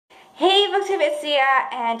Hey Booktube, it's Sia,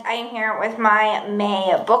 and I am here with my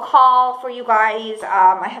May book haul for you guys.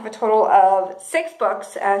 I have a total of 6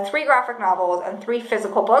 books, 3 graphic novels, and 3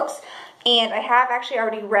 physical books. And I have actually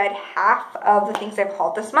already read half of the things I've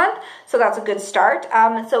hauled this month, so that's a good start.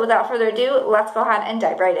 So without further ado, let's go ahead and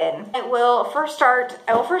dive right in. I will first start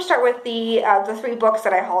with the 3 books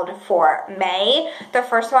that I hauled for May. The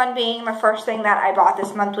first one being the first thing that I bought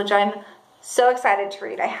this month, which I'm so excited to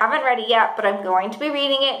read. I haven't read it yet, but I'm going to be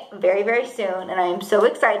reading it very, very soon, and I am so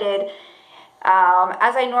excited.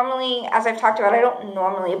 As I've talked about, I don't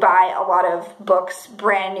normally buy a lot of books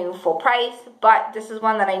brand new full price, but this is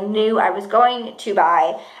one that I knew I was going to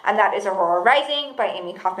buy, and that is Aurora Rising by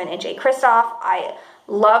Amie Kaufman and Jay Kristoff. I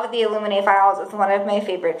love the Illuminae Files. It's one of my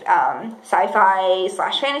favorite sci-fi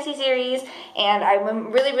 / fantasy series, and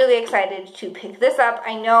I'm really, really excited to pick this up.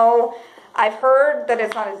 I know I've heard that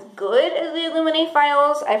it's not as good as the Illuminae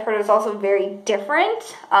Files. I've heard it's also very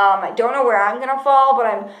different. I don't know where I'm going to fall, but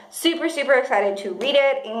I'm super, super excited to read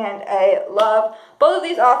it, and I love both of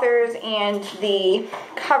these authors, and the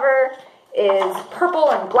cover is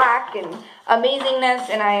purple and black and amazingness,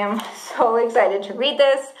 and I am so excited to read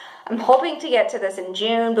this. I'm hoping to get to this in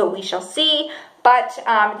June, but we shall see. But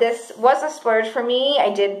this was a splurge for me. I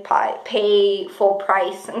did pay full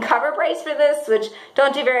price and cover price for this, which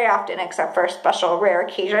don't do very often except for special rare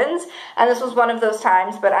occasions. And this was one of those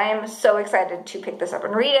times, but I am so excited to pick this up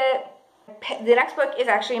and read it. The next book is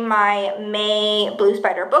actually my May Blue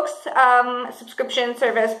Spider Books subscription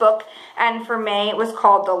service book, and for May it was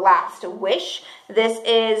called The Last Wish. This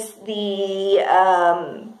is the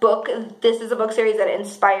This is a book series that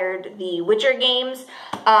inspired the Witcher games.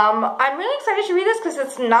 I'm really excited to read this because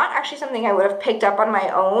it's not actually something I would have picked up on my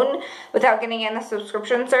own without getting in the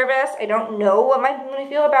subscription service. I don't know what my family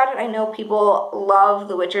feel about it. I know people love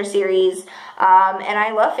the Witcher series, and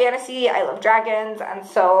I love fantasy, I love dragons, and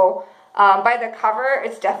so by the cover,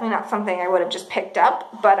 it's definitely not something I would have just picked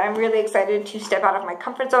up, but I'm really excited to step out of my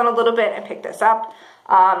comfort zone a little bit and pick this up.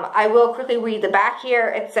 I will quickly read the back here.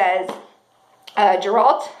 It says,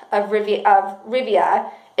 Geralt of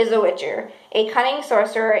Rivia is a witcher, a cunning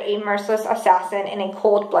sorcerer, a merciless assassin, and a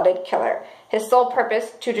cold-blooded killer. His sole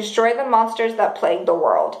purpose, to destroy the monsters that plague the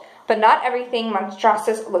world. But not everything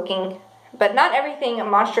monstrous looking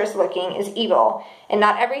is evil, and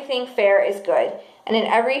not everything fair is good. And in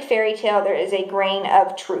every fairy tale there is a grain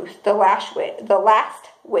of truth. The Last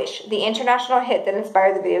Wish, the international hit that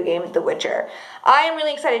inspired the video game The Witcher. I am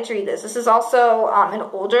really excited to read this. This is also an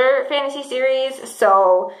older fantasy series,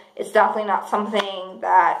 so it's definitely not something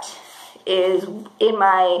that is in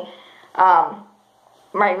my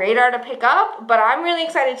my radar to pick up, but I'm really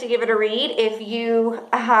excited to give it a read. If you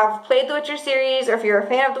have played the Witcher series, or if you're a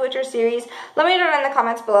fan of the Witcher series, let me know in the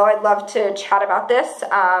comments below. I'd love to chat about this.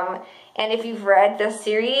 And if you've read this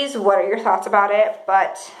series, what are your thoughts about it?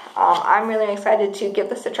 But I'm really excited to give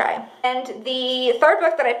this a try. And the third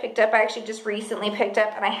book that I picked up, I actually just recently picked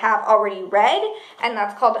up and I have already read, and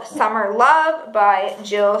that's called Summer Love by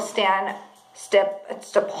Jill Stoppolo.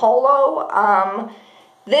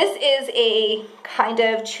 This is a kind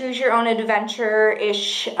of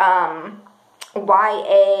choose-your-own-adventure-ish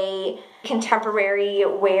YA contemporary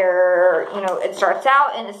where, you know, it starts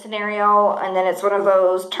out in a scenario and then it's one of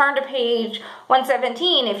those turn to page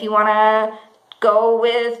 117 if you want to go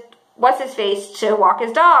with what's-his-face to walk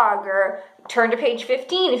his dog, or turn to page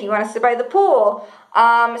 15 if you want to sit by the pool.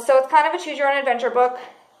 So it's kind of a choose-your-own-adventure book.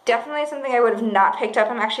 Definitely something I would have not picked up.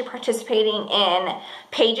 I'm actually participating in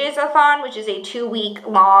Pages-a-thon, which is a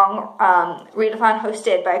 2-week-long readathon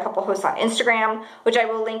hosted by a couple hosts on Instagram, which I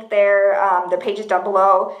will link there, the pages down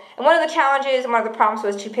below. And one of the challenges and one of the prompts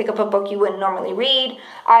was to pick up a book you wouldn't normally read.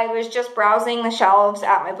 I was just browsing the shelves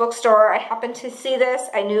at my bookstore. I happened to see this.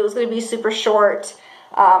 I knew it was going to be super short.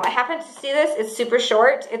 I happened to see this. It's super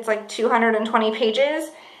short. It's like 220 pages.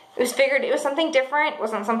 It was something different. It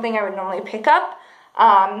wasn't something I would normally pick up.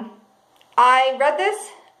 I read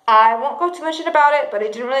this. I won't go too much about it, but I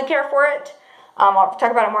didn't really care for it. I'll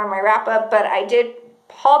talk about it more in my wrap-up, but I did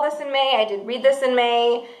haul this in May. I did read this in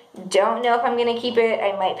May. Don't know if I'm going to keep it.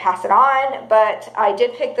 I might pass it on, but I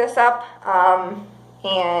did pick this up,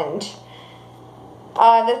 and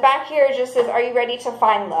the back here just says, are you ready to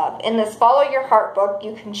find love? In this Follow Your Heart book,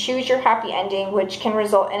 you can choose your happy ending, which can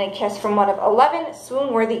result in a kiss from one of 11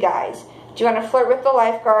 swoon-worthy guys. Do you want to flirt with the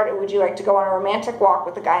lifeguard, or would you like to go on a romantic walk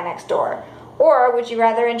with the guy next door? Or would you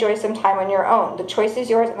rather enjoy some time on your own? The choice is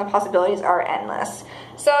yours and the possibilities are endless.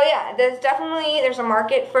 So yeah, there's a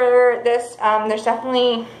market for this. There's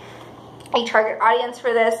definitely a target audience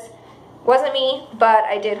for this. wasn't me, but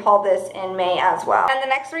I did haul this in May as well. And the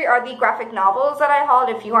next 3 are the graphic novels that I hauled.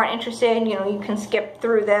 If you aren't interested, you know, you can skip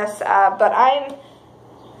through this, but I'm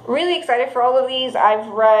really excited for all of these. I've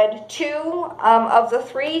read 2 of the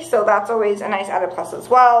 3, so that's always a nice added plus as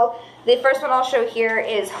well. The first one I'll show here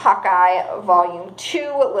is Hawkeye Volume 2,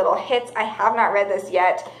 Little Hits. I have not read this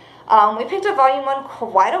yet. We picked up Volume 1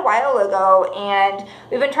 quite a while ago, and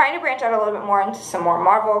we've been trying to branch out a little bit more into some more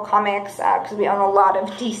Marvel comics because we own a lot of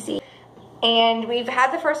DC. And we've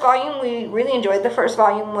had the first volume. We really enjoyed the first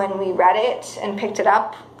volume when we read it and picked it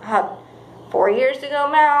up 4 years ago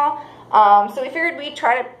now. So we figured we'd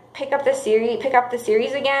try to pick up the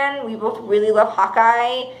series again. We both really love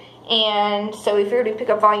Hawkeye, and so we figured we'd pick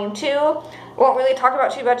up Volume 2. Won't really talk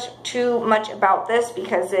about too much about this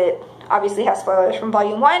because it obviously has spoilers from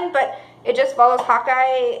Volume 1, but it just follows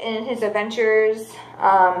Hawkeye in his adventures,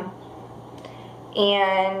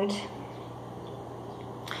 and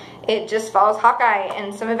it just follows Hawkeye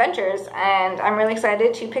in some adventures, and I'm really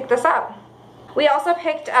excited to pick this up. We also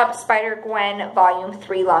picked up Spider-Gwen Volume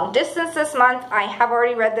 3 Long Distance this month. I have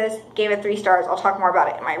already read this, gave it 3 stars. I'll talk more about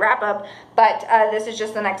it in my wrap-up, but this is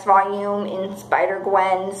just the next volume in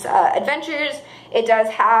Spider-Gwen's adventures. It does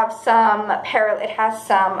have some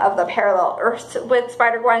of the parallel Earths with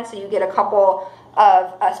Spider-Gwen, so you get a couple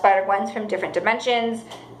of Spider-Gwens from different dimensions.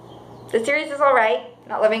 The series is alright,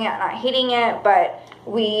 not loving it, not hating it, but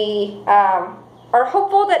we are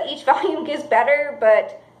hopeful that each volume gets better,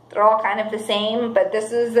 but they're all kind of the same. But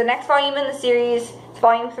this is the next volume in the series. It's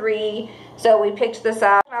Volume 3, so we picked this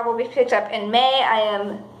up. Novel we picked up in May. I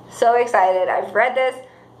am so excited. I've read this,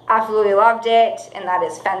 absolutely loved it, and that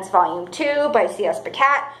is Fence Volume 2 by C.S.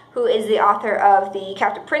 Pacat, who is the author of the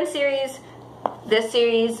Captain Prince series. This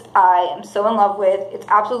series I am so in love with. It's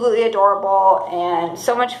absolutely adorable and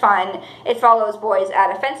so much fun. It follows boys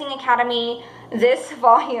at a fencing academy. This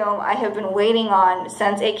volume I have been waiting on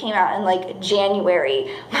since it came out in like January.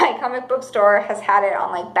 My comic book store has had it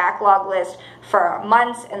on like backlog list for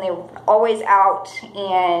months, and they were always out,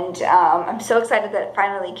 and I'm so excited that it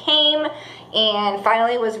finally came and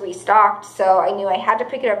finally was restocked, so I knew I had to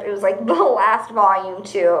pick it up. It was like the last volume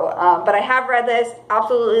too, but I have read this,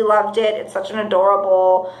 absolutely loved it. It's such an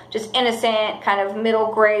adorable, just innocent, kind of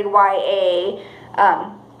middle grade YA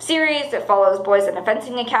series that follows boys in a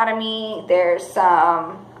fencing academy. There's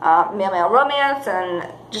some male-male romance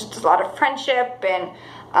and just a lot of friendship and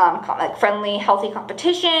like friendly, healthy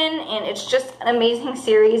competition, and it's just an amazing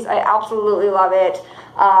series. I absolutely love it,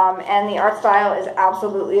 and the art style is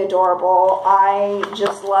absolutely adorable. I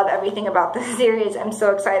just love everything about this series. I'm so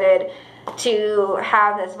excited to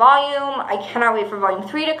have this volume. I cannot wait for Volume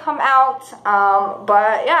 3 to come out,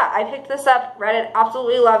 but yeah, I picked this up, read it,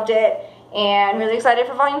 absolutely loved it, and really excited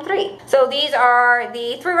for Volume 3. So these are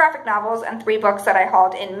the 3 graphic novels and 3 books that I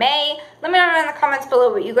hauled in May. Let me know in the comments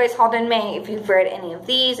below what you guys hauled in May, if you've read any of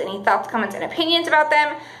these, any thoughts, comments, and opinions about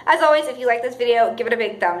them. As always, if you like this video, give it a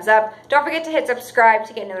big thumbs up. Don't forget to hit subscribe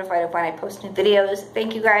to get notified of when I post new videos.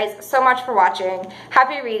 Thank you guys so much for watching.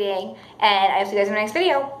 Happy reading, and I'll see you guys in the next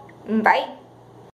video. Bye!